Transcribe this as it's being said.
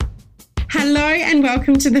Hello and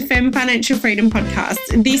welcome to the Femme Financial Freedom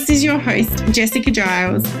Podcast. This is your host, Jessica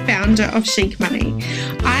Giles, founder of Chic Money.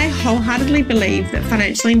 I wholeheartedly believe that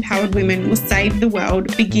financially empowered women will save the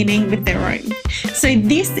world beginning with their own. So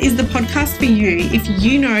this is the podcast for you if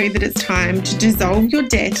you know that it's time to dissolve your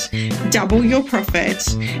debt, double your profit,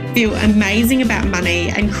 feel amazing about money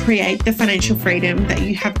and create the financial freedom that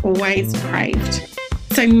you have always craved.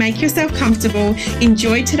 So make yourself comfortable,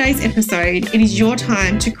 enjoy today's episode. It is your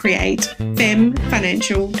time to create Femme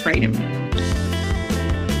Financial Freedom.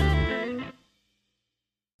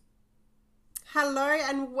 Hello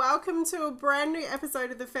and welcome to a brand new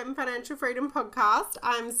episode of the Femme Financial Freedom Podcast.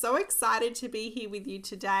 I'm so excited to be here with you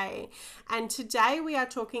today. And today we are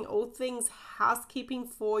talking all things housekeeping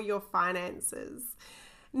for your finances.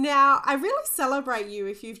 Now, I really celebrate you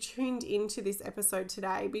if you've tuned into this episode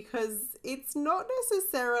today because it's not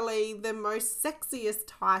necessarily the most sexiest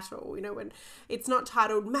title, when it's not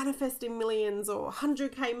titled Manifesting Millions or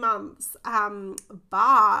 100K months,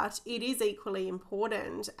 but it is equally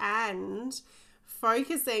important, and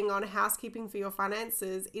focusing on housekeeping for your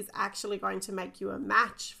finances is actually going to make you a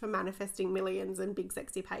match for manifesting millions and big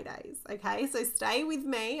sexy paydays. Okay, so stay with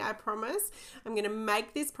me. I promise I'm going to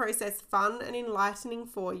make this process fun and enlightening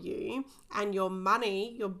for you, and your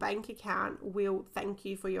money, your bank account will thank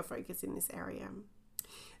you for your focus in this area.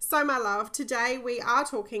 So my love, today we are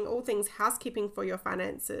talking all things housekeeping for your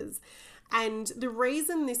finances. And the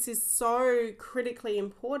reason this is so critically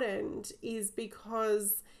important is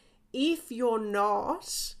because if you're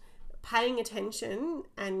not paying attention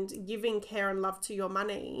and giving care and love to your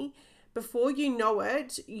money, before you know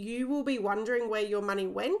it, you will be wondering where your money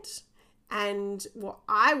went. And what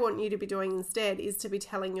I want you to be doing instead is to be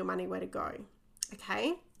telling your money where to go.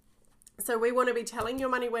 Okay? So we want to be telling your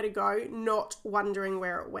money where to go, not wondering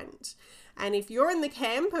where it went. And if you're in the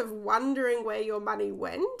camp of wondering where your money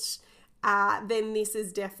went, then this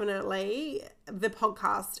is definitely the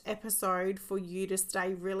podcast episode for you to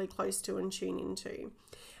stay really close to and tune into.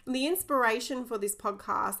 And the inspiration for this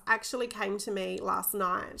podcast actually came to me last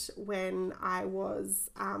night when I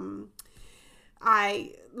was, I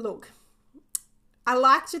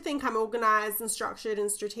like to think I'm organized and structured and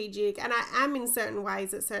strategic, and I am in certain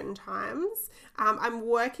ways at certain times. I'm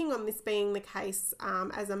working on this being the case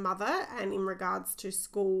as a mother and in regards to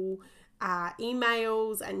school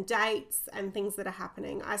emails and dates and things that are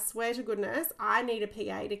happening. I swear to goodness, I need a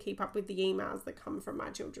PA to keep up with the emails that come from my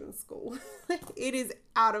children's school. It is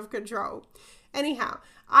out of control. Anyhow,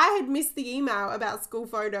 I had missed the email about school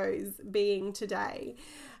photos being today.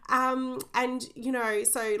 So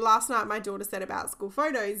last night my daughter said about school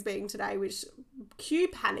photos being today, which cue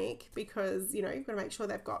panic because, you've got to make sure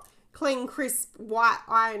they've got clean, crisp, white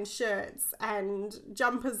iron shirts and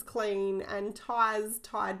jumpers clean and ties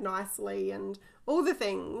tied nicely and all the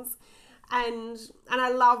things. And I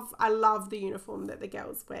love the uniform that the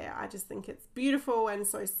girls wear. I just think it's beautiful and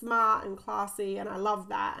so smart and classy, and I love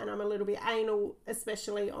that. And I'm a little bit anal,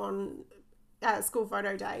 especially on school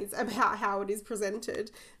photo days, about how it is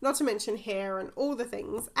presented, not to mention hair and all the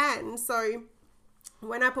things. And so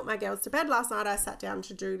when I put my girls to bed last night, I sat down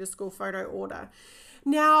to do the school photo order.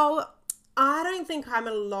 Now, I don't think I'm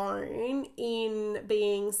alone in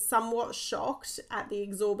being somewhat shocked at the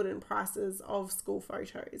exorbitant prices of school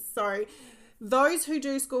photos. So those who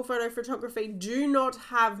do school photo photography do not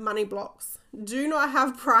have money blocks, do not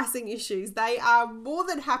have pricing issues. They are more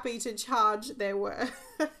than happy to charge their worth.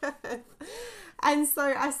 And so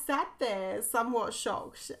I sat there somewhat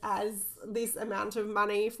shocked as this amount of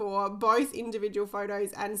money for both individual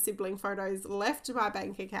photos and sibling photos left my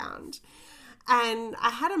bank account. And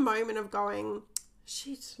I had a moment of going,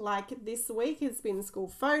 shit, this week has been school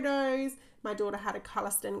photos. My daughter had a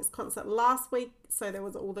calisthenics concert last week, so there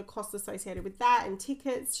was all the costs associated with that and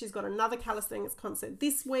tickets. She's got another calisthenics concert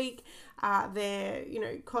this week. There,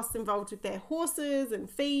 costs involved with their horses and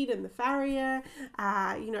feed and the farrier,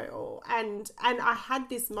 and I had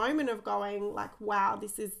this moment of going wow,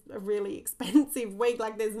 this is a really expensive week.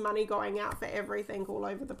 There's money going out for everything all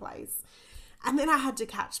over the place. And then I had to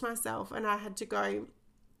catch myself and I had to go,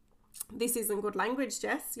 this isn't good language,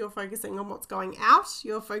 Jess. You're focusing on what's going out.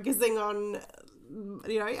 You're focusing on,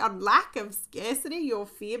 on lack of scarcity. Your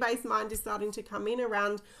fear-based mind is starting to come in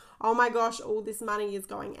around, oh my gosh, all this money is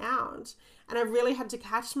going out. And I really had to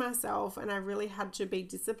catch myself and I really had to be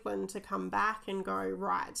disciplined to come back and go,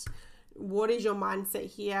 right, what is your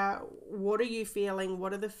mindset here? What are you feeling?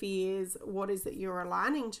 What are the fears? What is it you're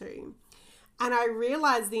aligning to? And I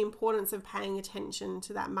realized the importance of paying attention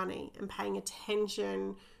to that money and paying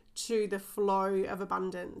attention to the flow of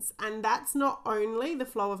abundance. And that's not only the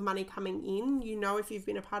flow of money coming in. You know, if you've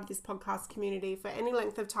been a part of this podcast community for any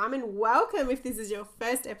length of time, and welcome if this is your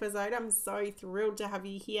first episode, I'm so thrilled to have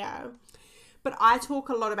you here. But I talk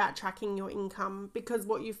a lot about tracking your income, because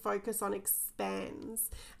what you focus on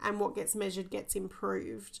expands and what gets measured gets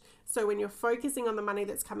improved. So when you're focusing on the money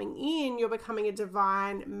that's coming in, you're becoming a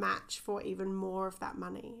divine match for even more of that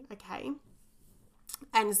money, okay?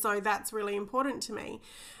 And so that's really important to me.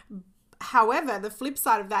 However, the flip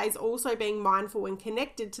side of that is also being mindful and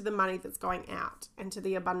connected to the money that's going out and to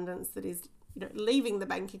the abundance that is, leaving the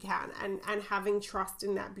bank account, and having trust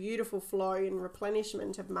in that beautiful flow and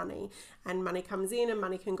replenishment of money. And money comes in and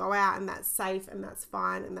money can go out, and that's safe and that's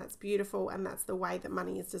fine and that's beautiful, and that's the way that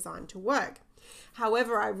money is designed to work.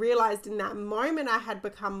 However, I realized in that moment I had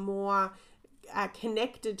become more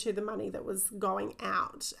connected to the money that was going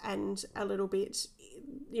out, and a little bit,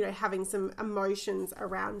 having some emotions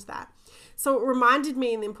around that. So it reminded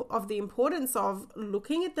me of the importance of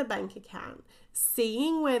looking at the bank account,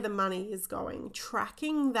 seeing where the money is going,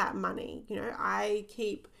 tracking that money. I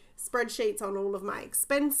keep spreadsheets on all of my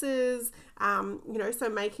expenses, so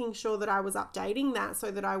making sure that I was updating that so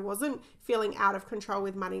that I wasn't feeling out of control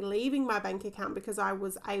with money leaving my bank account, because I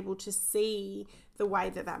was able to see the way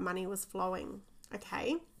that money was flowing.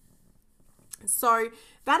 Okay. So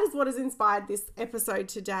that is what has inspired this episode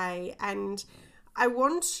today. And I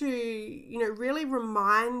want to, really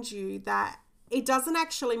remind you that it doesn't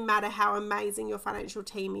actually matter how amazing your financial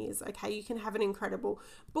team is, okay? You can have an incredible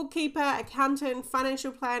bookkeeper, accountant,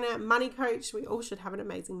 financial planner, money coach. We all should have an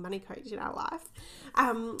amazing money coach in our life.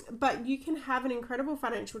 But you can have an incredible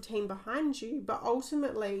financial team behind you, but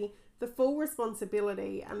ultimately the full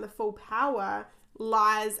responsibility and the full power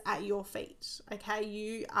lies at your feet, okay?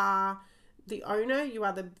 You are the owner, you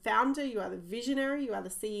are the founder, you are the visionary, you are the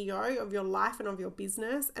CEO of your life and of your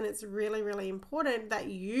business. And it's really, really important that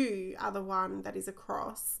you are the one that is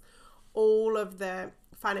across all of the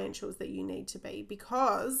financials that you need to be,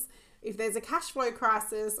 because if there's a cash flow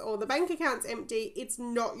crisis or the bank account's empty, it's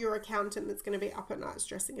not your accountant that's going to be up at night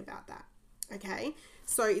stressing about that. Okay,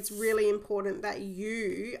 so it's really important that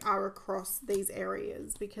you are across these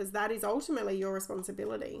areas, because that is ultimately your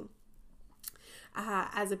responsibility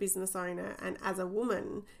as a business owner and as a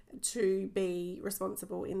woman to be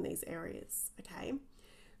responsible in these areas. Okay,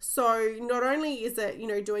 so not only is it,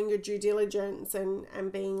 doing your due diligence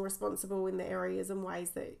and being responsible in the areas and ways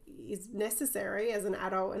that is necessary as an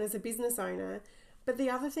adult and as a business owner, but the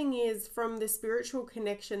other thing is, from the spiritual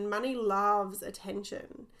connection, money loves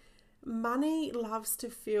attention. Money loves to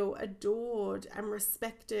feel adored and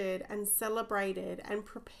respected and celebrated and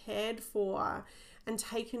prepared for and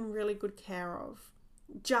taken really good care of,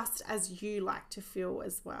 just as you like to feel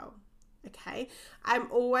as well. Okay,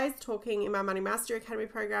 I'm always talking in my Money Mastery Academy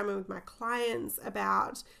program and with my clients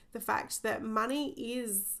about the fact that money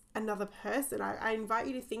is another person. I invite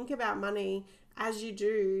you to think about money as you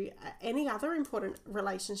do any other important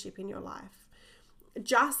relationship in your life.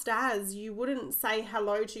 Just as you wouldn't say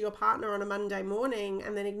hello to your partner on a Monday morning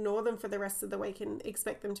and then ignore them for the rest of the week and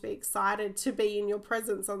expect them to be excited to be in your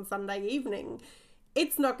presence on Sunday evening.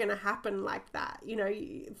 It's not going to happen like that.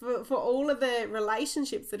 For all of the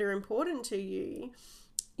relationships that are important to you,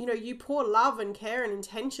 you pour love and care and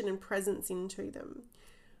intention and presence into them.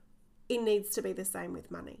 It needs to be the same with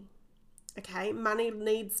money. Okay, money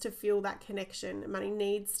needs to feel that connection. Money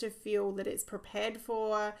needs to feel that it's prepared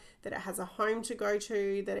for, that it has a home to go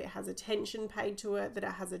to, that it has attention paid to it, that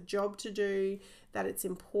it has a job to do, that it's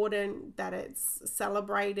important, that it's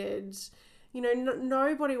celebrated.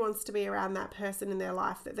 Nobody wants to be around that person in their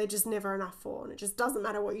life that they're just never enough for, and it just doesn't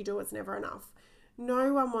matter what you do, it's never enough.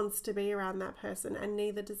 No one wants to be around that person, and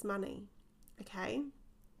neither does money. Okay,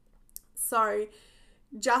 so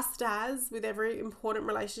just as with every important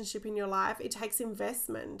relationship in your life, it takes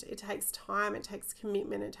investment, it takes time, it takes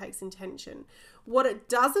commitment, it takes intention. What it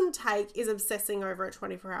doesn't take is obsessing over it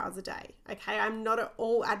 24 hours a day. Okay, I'm not at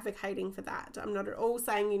all advocating for that. I'm not at all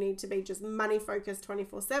saying you need to be just money focused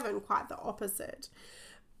 24/7, quite the opposite.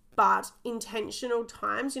 But intentional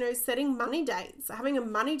times, setting money dates, having a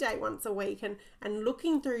money date once a week and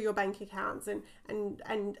looking through your bank accounts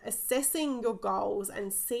and assessing your goals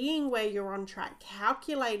and seeing where you're on track,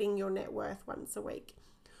 calculating your net worth once a week.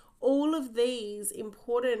 All of these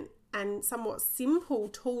important and somewhat simple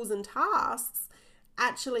tools and tasks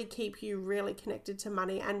actually keep you really connected to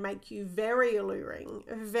money and make you very alluring,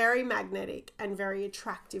 very magnetic, and very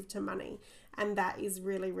attractive to money. And that is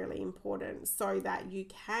really, really important so that you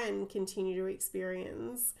can continue to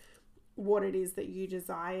experience what it is that you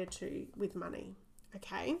desire to with money.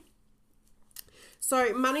 Okay.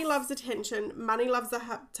 So money loves attention. Money loves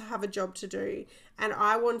to have a job to do. And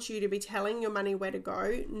I want you to be telling your money where to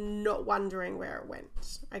go, not wondering where it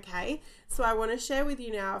went. Okay. So I want to share with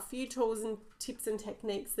you now a few tools and tips and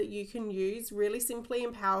techniques that you can use really simply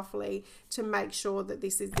and powerfully to make sure that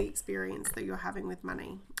this is the experience that you're having with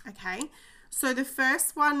money. Okay. So the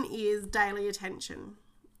first one is daily attention.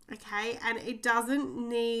 Okay. And it doesn't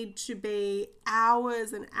need to be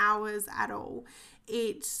hours and hours at all.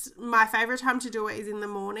 It's my favorite time to do it is in the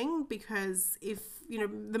morning, because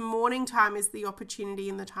the morning time is the opportunity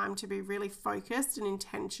and the time to be really focused and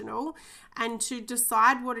intentional and to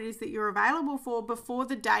decide what it is that you're available for before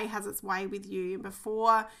the day has its way with you,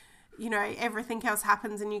 before, everything else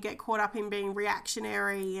happens and you get caught up in being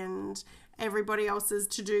reactionary and everybody else's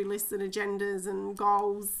to-do lists and agendas and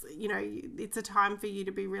goals. It's a time for you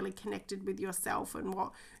to be really connected with yourself and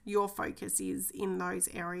what your focus is in those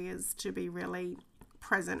areas, to be really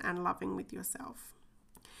present and loving with yourself.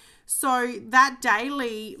 So that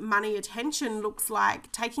daily money attention looks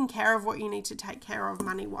like taking care of what you need to take care of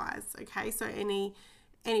money-wise, okay? So any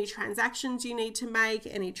transactions you need to make,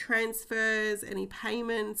 any transfers, any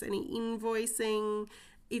payments, any invoicing,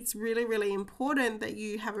 it's really, really important that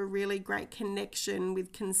you have a really great connection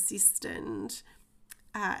with consistent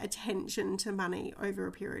attention to money over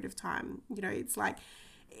a period of time. It's like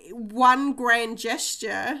one grand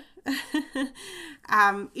gesture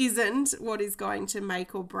isn't what is going to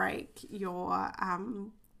make or break your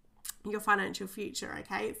financial future.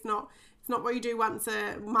 Okay, it's not what you do once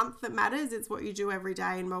a month that matters. It's what you do every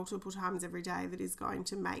day and multiple times every day that is going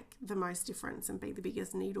to make the most difference and be the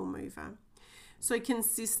biggest needle mover. So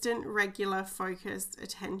consistent, regular, focused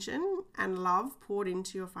attention and love poured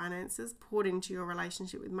into your finances, poured into your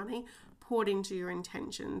relationship with money, poured into your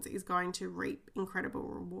intentions is going to reap incredible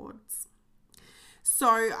rewards. So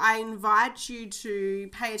I invite you to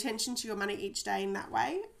pay attention to your money each day in that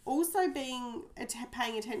way. Also paying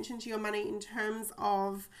attention to your money in terms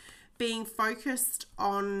of being focused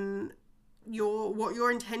on what your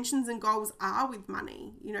intentions and goals are with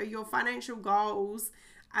money. Your financial goals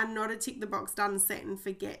are not a tick the box done, set and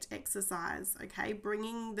forget exercise. Okay,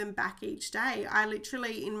 bringing them back each day. I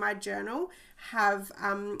literally in my journal have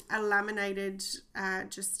a laminated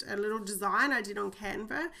just a little design I did on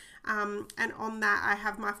Canva, and on that I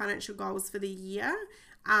have my financial goals for the year.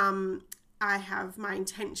 I have my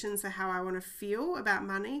intentions for how I want to feel about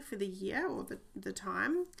money for the year or the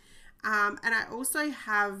time, and I also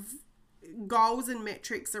have goals and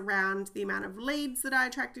metrics around the amount of leads that I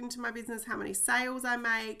attract into my business, how many sales I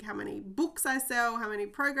make, how many books I sell, how many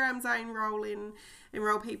programs I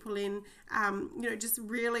enroll people in, just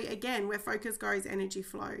really, again, where focus goes, energy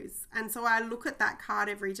flows. And so I look at that card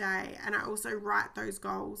every day, and I also write those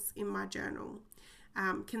goals in my journal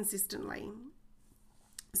consistently.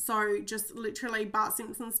 So just literally Bart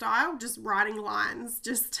Simpson style, just writing lines,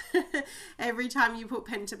 just every time you put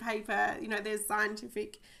pen to paper, there's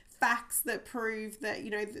scientific facts that prove that,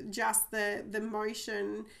 just the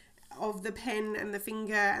motion of the pen and the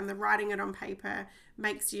finger and the writing it on paper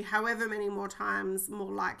makes you however many more times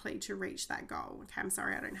more likely to reach that goal. Okay, I'm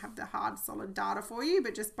sorry, I don't have the hard, solid data for you,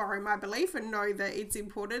 but just borrow my belief and know that it's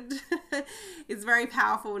important. It's very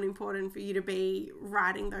powerful and important for you to be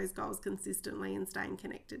writing those goals consistently and staying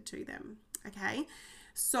connected to them. Okay.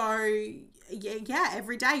 So yeah,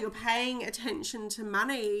 every day you're paying attention to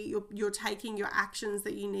money. You're taking your actions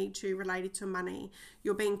that you need to related to money.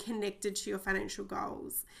 You're being connected to your financial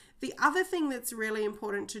goals. The other thing that's really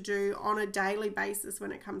important to do on a daily basis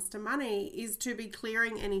when it comes to money is to be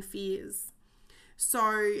clearing any fears.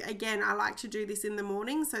 So again, I like to do this in the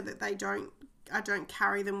morning so that I don't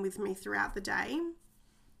carry them with me throughout the day,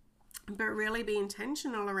 but really be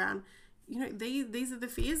intentional around, these are the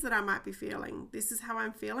fears that I might be feeling. This is how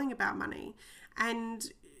I'm feeling about money. And,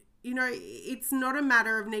 it's not a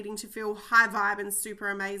matter of needing to feel high vibe and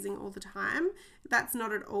super amazing all the time. That's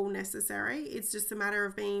not at all necessary. It's just a matter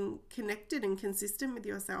of being connected and consistent with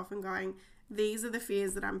yourself and going, these are the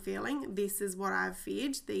fears that I'm feeling. This is what I've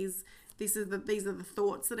feared. These are the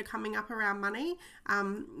thoughts that are coming up around money,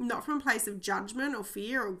 not from a place of judgment or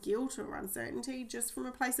fear or guilt or uncertainty, just from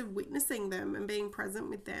a place of witnessing them and being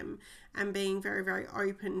present with them and being very, very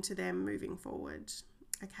open to them moving forward.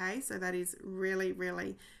 Okay, so that is really,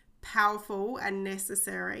 really powerful and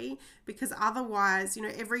necessary, because otherwise,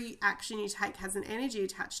 every action you take has an energy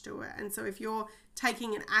attached to it. And so if you're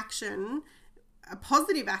taking an action, a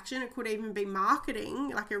positive action, it could even be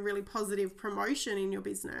marketing, like a really positive promotion in your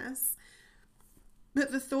business,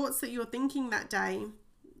 but the thoughts that you're thinking that day,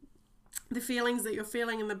 the feelings that you're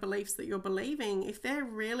feeling and the beliefs that you're believing, if they're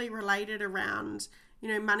really related around,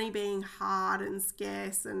 money being hard and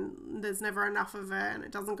scarce and there's never enough of it and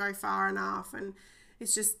it doesn't go far enough and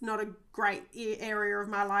it's just not a great area of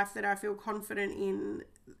my life that I feel confident in,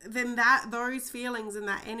 then those feelings and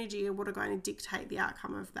that energy are what are going to dictate the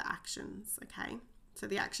outcome of the actions, okay? So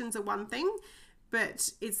the actions are one thing, but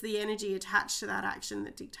it's the energy attached to that action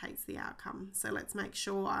that dictates the outcome. So let's make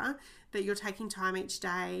sure that you're taking time each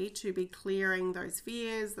day to be clearing those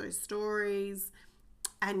fears, those stories,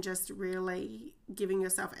 and just really giving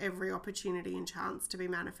yourself every opportunity and chance to be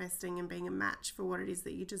manifesting and being a match for what it is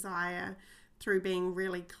that you desire through being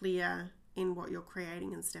really clear in what you're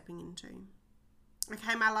creating and stepping into.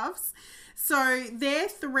 Okay, my loves. So they're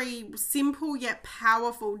 3 simple yet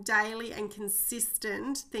powerful daily and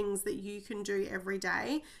consistent things that you can do every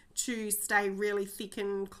day to stay really thick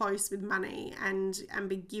and close with money and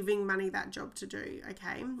be giving money that job to do.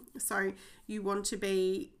 Okay, so you want to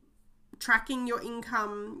be tracking your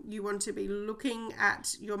income, you want to be looking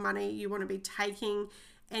at your money, you want to be taking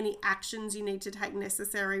any actions you need to take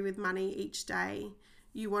necessary with money each day.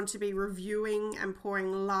 You want to be reviewing and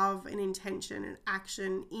pouring love and intention and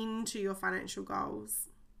action into your financial goals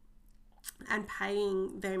and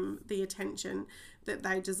paying them the attention that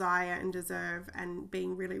they desire and deserve and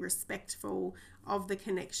being really respectful of the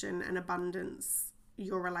connection and abundance,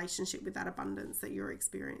 your relationship with that abundance that you're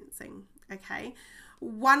experiencing. Okay.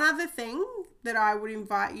 One other thing that I would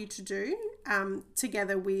invite you to do,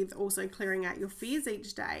 together with also clearing out your fears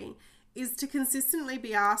each day, is to consistently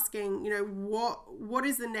be asking, what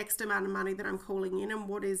is the next amount of money that I'm calling in and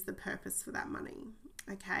what is the purpose for that money?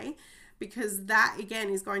 Okay. Because that, again,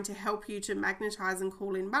 is going to help you to magnetize and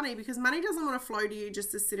call in money, because money doesn't want to flow to you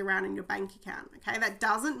just to sit around in your bank account. Okay. That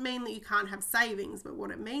doesn't mean that you can't have savings, but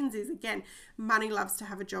what it means is, again, money loves to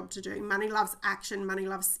have a job to do. Money loves action. Money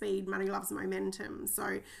loves speed. Money loves momentum.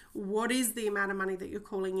 So what is the amount of money that you're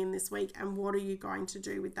calling in this week and what are you going to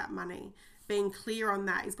do with that money? Being clear on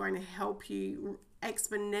that is going to help you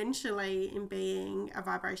exponentially in being a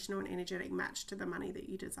vibrational and energetic match to the money that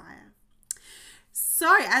you desire.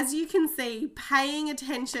 So as you can see, paying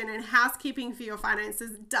attention and housekeeping for your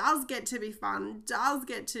finances does get to be fun, does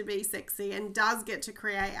get to be sexy, and does get to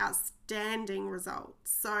create outstanding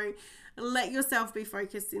results. So let yourself be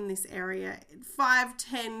focused in this area. 5,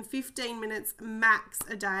 10, 15 minutes max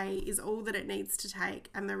a day is all that it needs to take,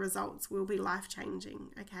 and the results will be life-changing,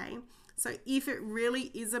 okay? So if it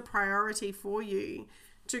really is a priority for you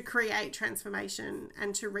to create transformation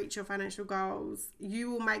and to reach your financial goals,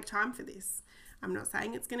 you will make time for this. I'm not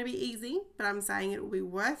saying it's going to be easy, but I'm saying it will be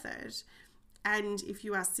worth it. And if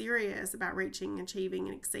you are serious about reaching, achieving,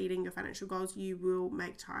 and exceeding your financial goals, you will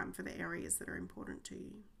make time for the areas that are important to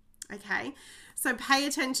you. Okay, so pay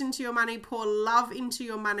attention to your money, pour love into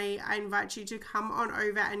your money. I invite you to come on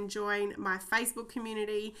over and join my Facebook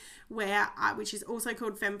community, which is also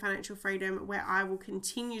called Femme Financial Freedom, where I will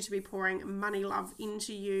continue to be pouring money love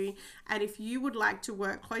into you. And if you would like to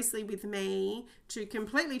work closely with me to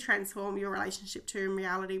completely transform your relationship to and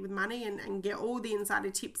reality with money and get all the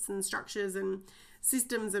insider tips and structures and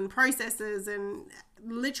systems and processes and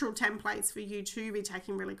literal templates for you to be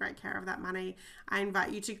taking really great care of that money, I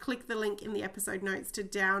invite you to click the link in the episode notes to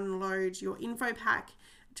download your info pack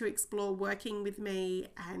to explore working with me,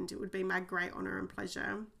 and it would be my great honor and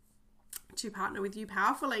pleasure to partner with you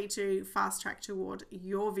powerfully to fast track toward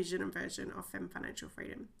your vision and version of Femme Financial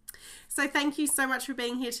Freedom. So thank you so much for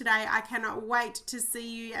being here today. I cannot wait to see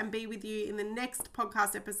you and be with you in the next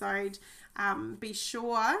podcast episode. Be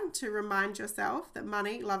sure to remind yourself that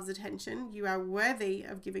money loves attention. You are worthy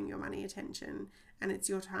of giving your money attention, and it's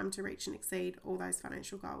your time to reach and exceed all those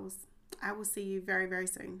financial goals. I will see you very, very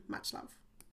soon. Much love.